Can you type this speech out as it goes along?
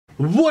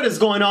What is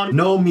going on?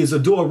 No,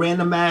 Meso, do a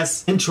random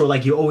ass intro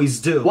like you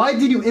always do. Why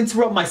did you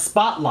interrupt my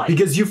spotlight?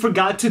 Because you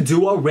forgot to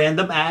do a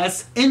random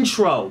ass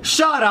intro.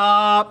 Shut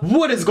up!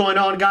 What is going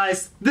on,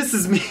 guys? This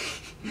is me.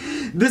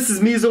 This is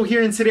Meso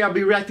here, and today I'll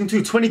be reacting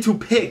to 22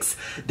 pics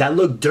that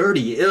look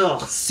dirty,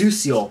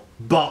 sucio,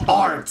 but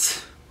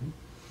aren't.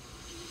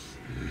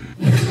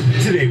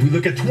 Today we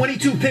look at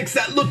 22 pics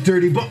that look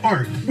dirty but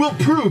aren't. We'll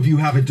prove you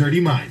have a dirty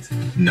mind.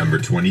 Number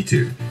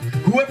 22.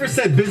 Whoever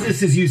said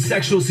businesses use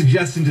sexual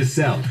suggestion to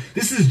sell?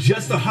 This is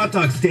just a hot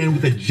dog stand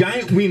with a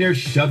giant wiener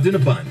shoved in a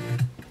bun.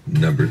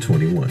 Number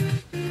 21.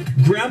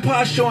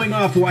 Grandpa showing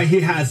off why he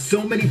has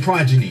so many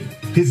progeny.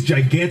 His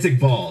gigantic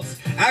balls.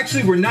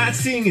 Actually, we're not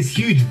seeing his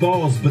huge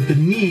balls, but the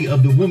knee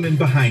of the woman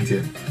behind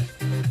him.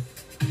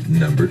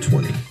 Number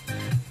 20.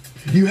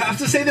 You have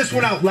to say this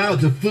one out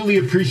loud to fully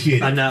appreciate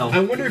it. I know. I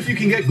wonder if you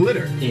can get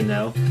glitter. You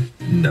know.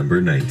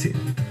 Number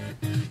 19.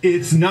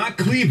 It's not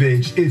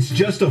cleavage, it's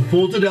just a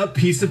folded up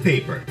piece of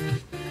paper.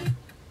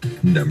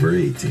 Number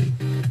 18.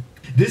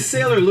 This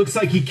sailor looks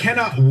like he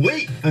cannot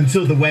wait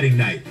until the wedding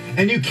night.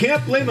 And you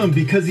can't blame him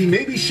because he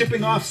may be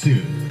shipping off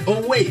soon.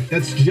 Oh wait,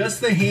 that's just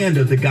the hand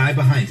of the guy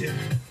behind him.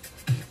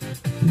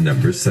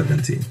 Number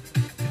 17.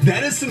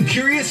 That is some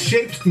curious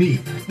shaped meat.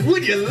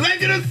 Would you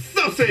like it a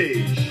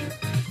sausage?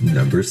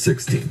 Number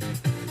 16.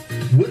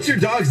 What's your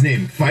dog's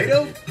name?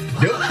 Fido?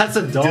 Nope. That's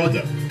a dog.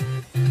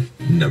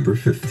 Dildo. Number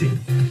 15.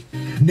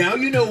 Now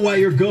you know why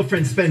your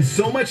girlfriend spends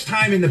so much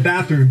time in the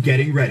bathroom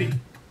getting ready.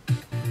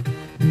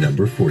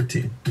 Number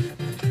 14.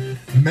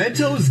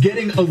 Mentos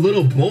getting a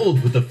little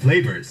bold with the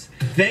flavors.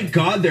 Thank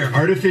God they're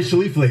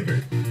artificially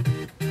flavored.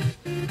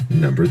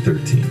 Number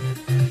 13.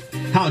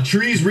 How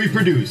trees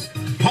reproduce.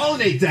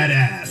 Pollinate that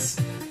ass.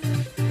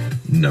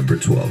 Number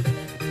 12.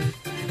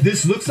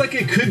 This looks like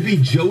it could be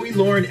Joey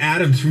Lauren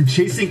Adams from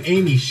Chasing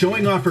Amy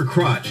showing off her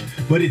crotch,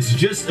 but it's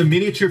just a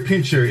miniature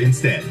pincher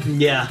instead.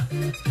 Yeah.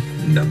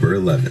 Number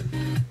 11.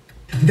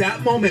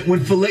 That moment when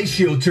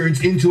fellatio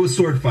turns into a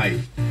sword fight.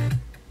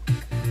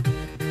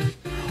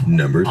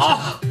 Number 10.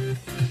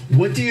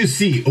 What do you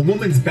see? A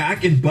woman's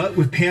back and butt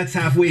with pants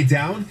halfway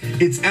down?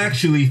 It's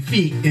actually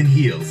feet in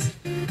heels.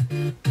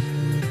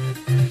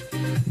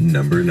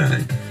 Number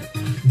 9.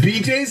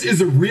 BJ's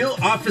is a real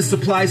office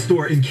supply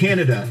store in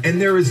Canada,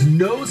 and there is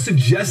no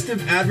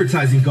suggestive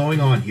advertising going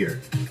on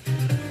here.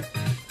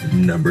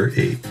 Number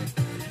 8.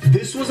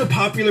 This was a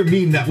popular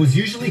meme that was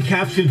usually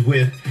captioned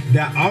with,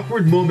 that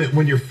awkward moment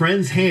when your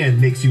friend's hand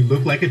makes you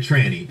look like a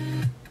tranny.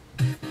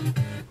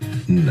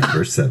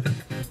 Number 7.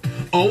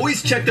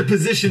 Always check the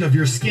position of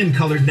your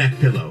skin-colored neck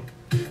pillow.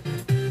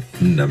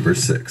 Number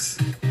 6.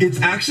 It's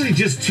actually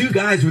just two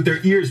guys with their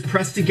ears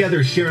pressed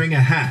together sharing a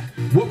hat.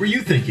 What were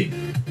you thinking?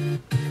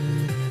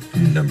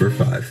 Number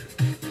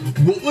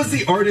 5. What was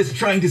the artist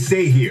trying to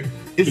say here?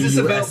 Is this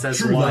about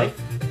true love?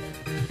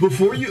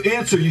 Before you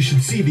answer, you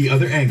should see the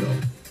other angle.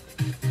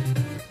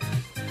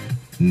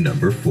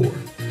 Number 4.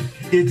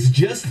 It's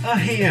just a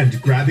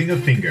hand grabbing a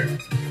finger.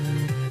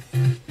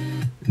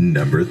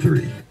 Number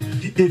 3.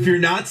 If you're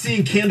not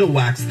seeing candle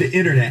wax, the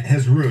internet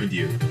has ruined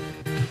you.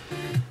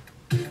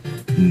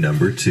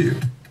 Number 2.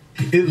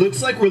 It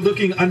looks like we're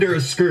looking under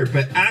a skirt,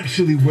 but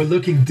actually we're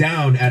looking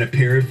down at a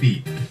pair of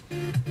feet.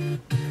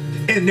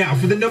 And now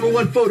for the number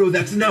 1 photo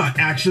that's not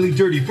actually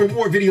dirty. For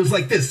more videos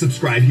like this,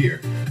 subscribe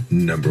here.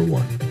 Number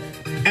 1.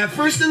 At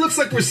first it looks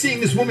like we're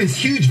seeing this woman's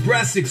huge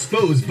breasts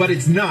exposed, but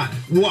it's not.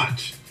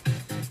 Watch.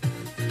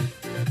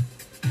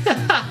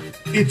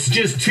 It's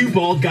just two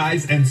bald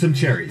guys and some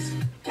cherries.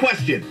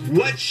 Question,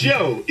 what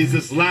show is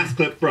this last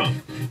clip from?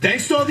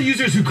 Thanks to all the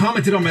users who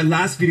commented on my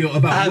last video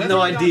about whether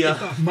or not they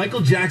thought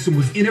Michael Jackson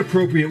was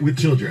inappropriate with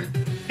children.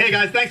 Hey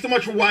guys, thanks so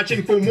much for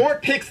watching. For more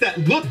pics that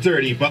look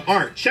dirty but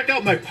aren't, check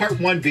out my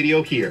part 1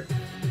 video here.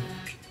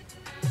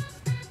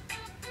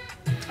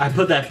 I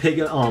put that pic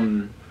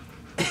in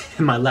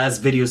my last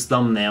video's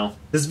thumbnail.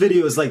 This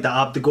video is like the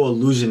optical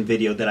illusion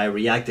video that I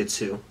reacted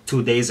to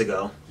 2 days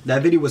ago.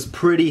 That video was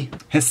pretty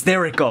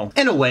hysterical.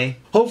 In a way.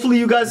 Hopefully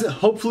you guys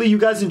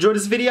enjoyed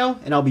this video,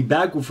 and I'll be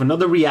back with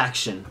another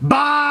reaction.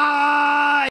 Bye!